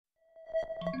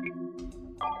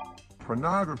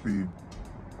Pornography,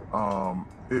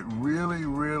 it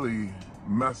really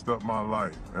messed up my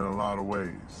life in a lot of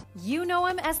ways. You know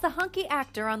him as the hunky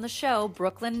actor on the show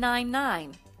Brooklyn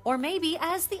Nine-Nine, or maybe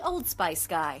as the Old Spice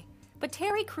guy. But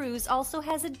Terry Crews also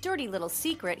has a dirty little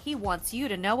secret he wants you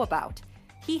to know about.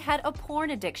 He had a porn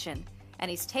addiction,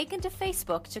 and he's taken to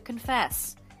Facebook to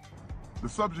confess. The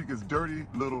subject is dirty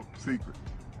little secret.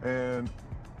 And,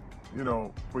 you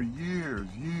know, for years,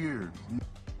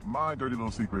 my dirty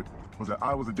little secret was that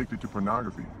I was addicted to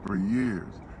pornography for years.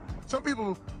 Some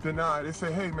people deny, they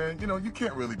say, hey man, you know, you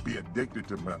can't really be addicted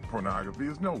to pornography,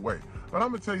 there's no way. But I'm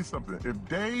gonna tell you something, if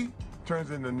day turns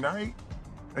into night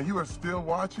and you are still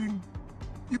watching,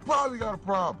 you probably got a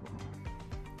problem.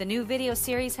 The new video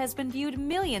series has been viewed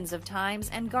millions of times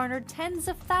and garnered tens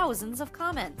of thousands of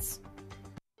comments.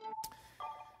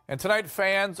 And tonight,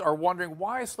 fans are wondering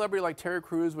why a celebrity like Terry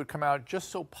Crews would come out just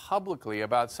so publicly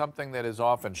about something that is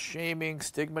often shaming,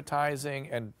 stigmatizing,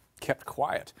 and kept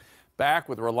quiet. Back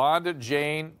with Rolanda,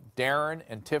 Jane, Darren,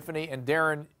 and Tiffany. And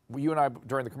Darren, you and I,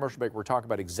 during the commercial break, were talking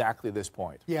about exactly this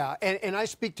point. Yeah, and I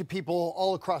speak to people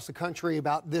all across the country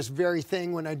about this very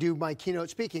thing when I do my keynote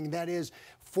speaking. That is,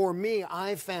 for me,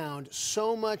 I found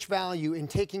so much value in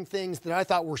taking things that I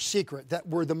thought were secret, that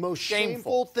were the most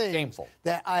shameful things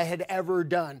that I had ever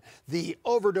done. The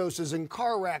overdoses and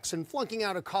car wrecks and flunking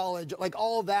out of college, like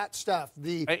all that stuff.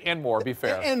 And more, be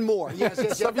fair. And more,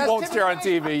 yes. Stuff you won't share on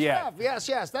TV, yeah.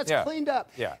 Yes, that's cleaned up.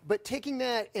 Yeah. But taking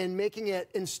that and making it,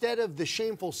 instead of the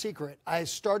shameful secret, I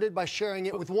started by sharing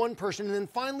it with one person, and then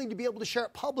finally to be able to share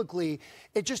it publicly,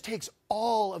 it just takes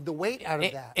all of the weight out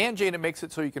of that. And Jane, it makes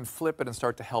it so you can flip it and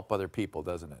start to help other people,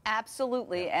 doesn't it?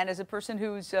 Absolutely. And as a person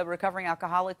who's a recovering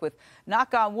alcoholic with,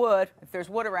 knock on wood, if there's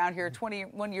wood around here,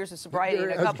 21 years of sobriety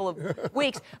in a couple of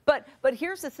weeks. But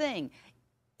here's the thing.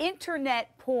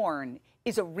 Internet porn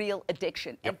is a real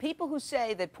addiction. And people who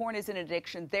say that porn is an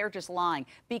addiction, they're just lying,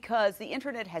 because the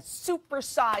internet has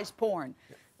supersized porn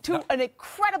to an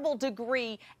incredible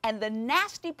degree, and the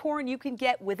nasty porn you can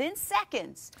get within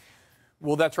seconds.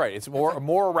 Well, that's right. It's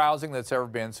more arousing than it's ever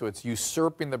been, so it's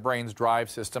usurping the brain's drive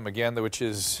system again, which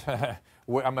is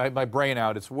my brain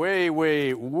out. It's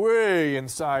way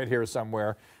inside here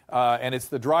somewhere, and it's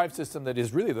the drive system that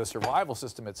is really the survival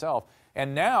system itself.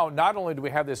 And now, not only do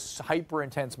we have this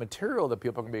hyper-intense material that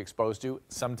people can be exposed to,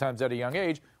 sometimes at a young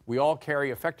age, we all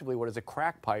carry effectively what is a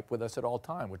crack pipe with us at all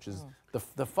time, which is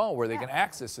the phone where they can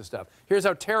access this stuff. Here's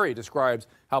how Terry describes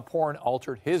how porn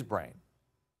altered his brain.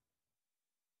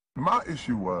 My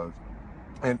issue was,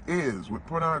 and is, with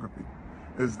pornography,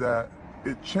 is that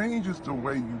it changes the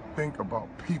way you think about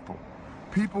people.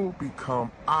 People become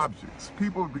objects.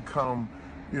 People become,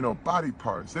 you know, body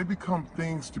parts. They become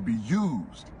things to be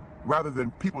used rather than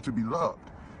people to be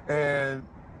loved. And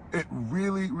it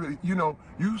really, you know,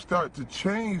 you start to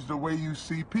change the way you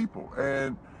see people,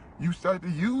 and you start to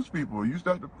use people. You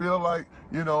start to feel like,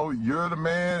 you know, you're the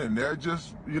man and they're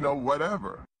just, you know,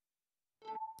 whatever.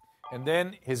 And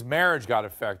then his marriage got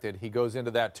affected. He goes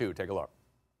into that too. Take a look.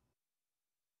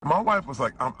 My wife was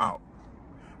like, I'm out.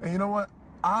 And you know what?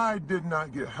 I did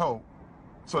not get help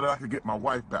so that I could get my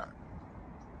wife back.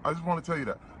 I just want to tell you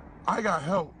that. I got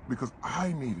help because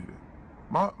I needed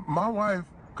it. My wife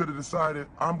could have decided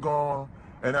I'm gone,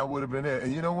 and that would have been it.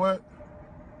 And you know what?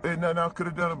 There's nothing I could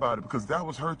have done about it, because that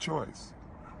was her choice.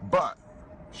 But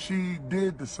she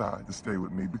did decide to stay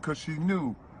with me because she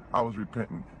knew I was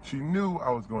repentant. She knew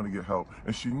I was going to get help,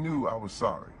 and she knew I was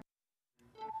sorry.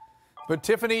 But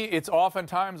Tiffany, it's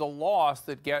oftentimes a loss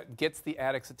that gets the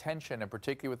addict's attention, and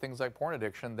particularly with things like porn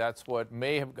addiction, that's what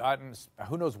may have gotten,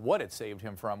 who knows what it saved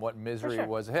him from, what misery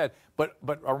was ahead. But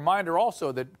a reminder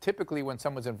also that typically when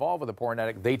someone's involved with a porn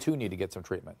addict, they too need to get some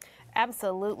treatment.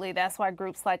 Absolutely. That's why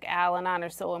groups like Al-Anon are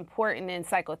so important, and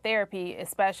psychotherapy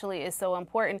especially is so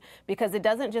important, because it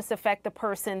doesn't just affect the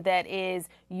person that is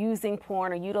using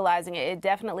porn or utilizing it. It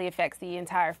definitely affects the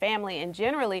entire family. And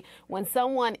generally, when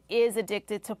someone is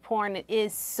addicted to porn, it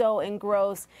is so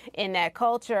engrossed in that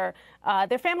culture,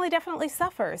 their family definitely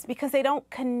suffers because they don't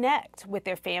connect with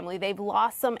their family. They've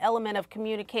lost some element of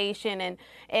communication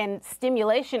and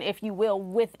stimulation, if you will,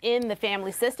 within the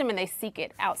family system, and they seek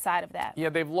it outside of that. Yeah,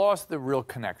 they've lost the real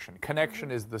connection.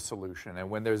 Connection is the solution, and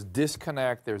when there's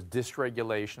disconnect, there's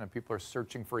dysregulation, and people are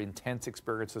searching for intense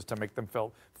experiences to make them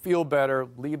feel better,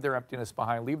 leave their emptiness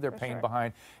behind, leave their pain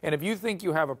behind. And if you think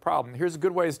you have a problem, here's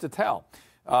good ways to tell.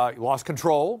 You lost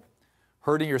control,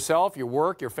 hurting yourself, your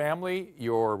work, your family,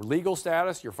 your legal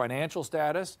status, your financial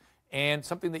status, and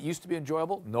something that used to be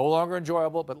enjoyable, no longer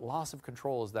enjoyable, but loss of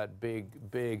control is that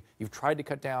big, you've tried to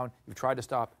cut down, you've tried to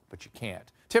stop, but you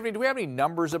can't. Tiffany, do we have any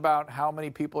numbers about how many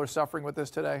people are suffering with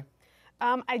this today?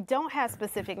 I don't have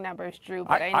specific numbers, Drew,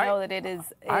 but I know that it is.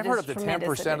 I've heard up to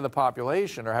 10% of the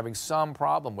population are having some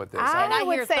problem with this. I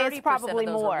would say it's probably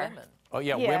more. Oh,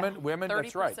 yeah, women,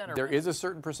 that's right. There is a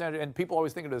certain percentage, and people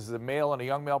always think of it as a male and a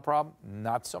young male problem.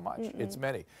 Not so much. It's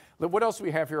many. What else do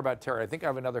we have here about Terry? I think I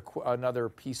have another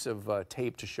piece of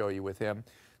tape to show you with him.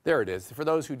 There it is. For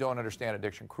those who don't understand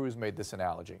addiction, Cruz made this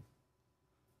analogy.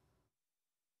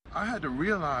 I had to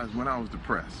realize when I was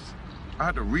depressed. I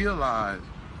had to realize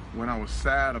when I was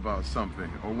sad about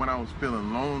something or when I was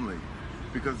feeling lonely,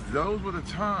 because those were the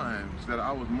times that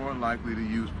I was more likely to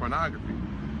use pornography.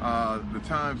 The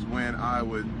times when I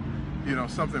would,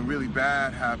 something really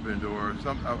bad happened, or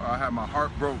I had my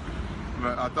heart broke,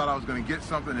 but I thought I was going to get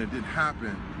something and it didn't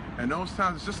happen. And those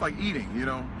times, it's just like eating,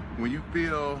 when you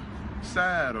feel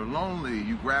sad or lonely,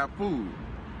 you grab food.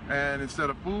 And instead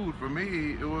of food, for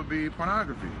me, it would be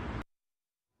pornography.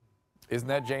 Isn't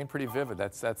that, Jane, pretty vivid?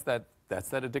 That's that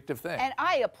addictive thing. And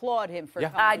I applaud him for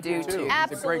coming I do too. Absolutely.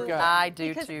 He's a great guy. I do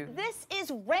because too. This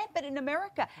is rampant in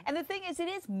America. And the thing is, it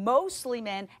is mostly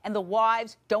men, and the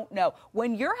wives don't know.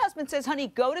 When your husband says, honey,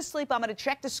 go to sleep, I'm going to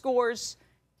check the scores.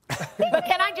 But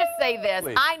can I just say this?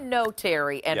 Please. I know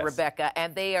Terry and Yes. Rebecca,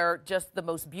 and they are just the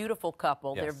most beautiful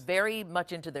couple. Yes. They're very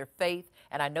much into their faith,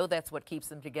 and I know that's what keeps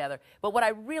them together. But what I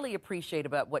really appreciate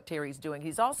about what Terry's doing,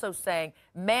 he's also saying,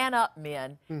 man up,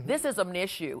 men. This is an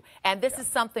issue, and this is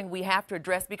something we have to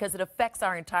address because it affects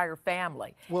our entire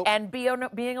family. Well, and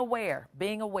being aware.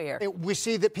 We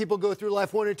see that people go through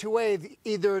life one or two ways,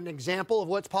 either an example of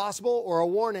what's possible or a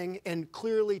warning, and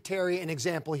clearly Terry an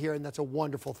example here, and that's a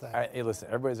wonderful thing. Hey, listen,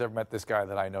 everybody's ever met this guy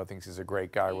that I know thinks he's a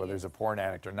great guy, whether he's a porn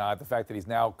addict or not. The fact that he's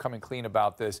now coming clean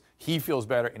about this, he feels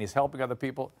better, and he's helping other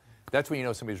people. That's when you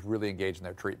know somebody's really engaged in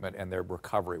their treatment and their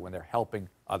recovery, when they're helping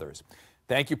others.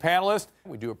 Thank you, panelists.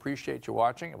 We do appreciate you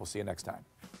watching, and we'll see you next time.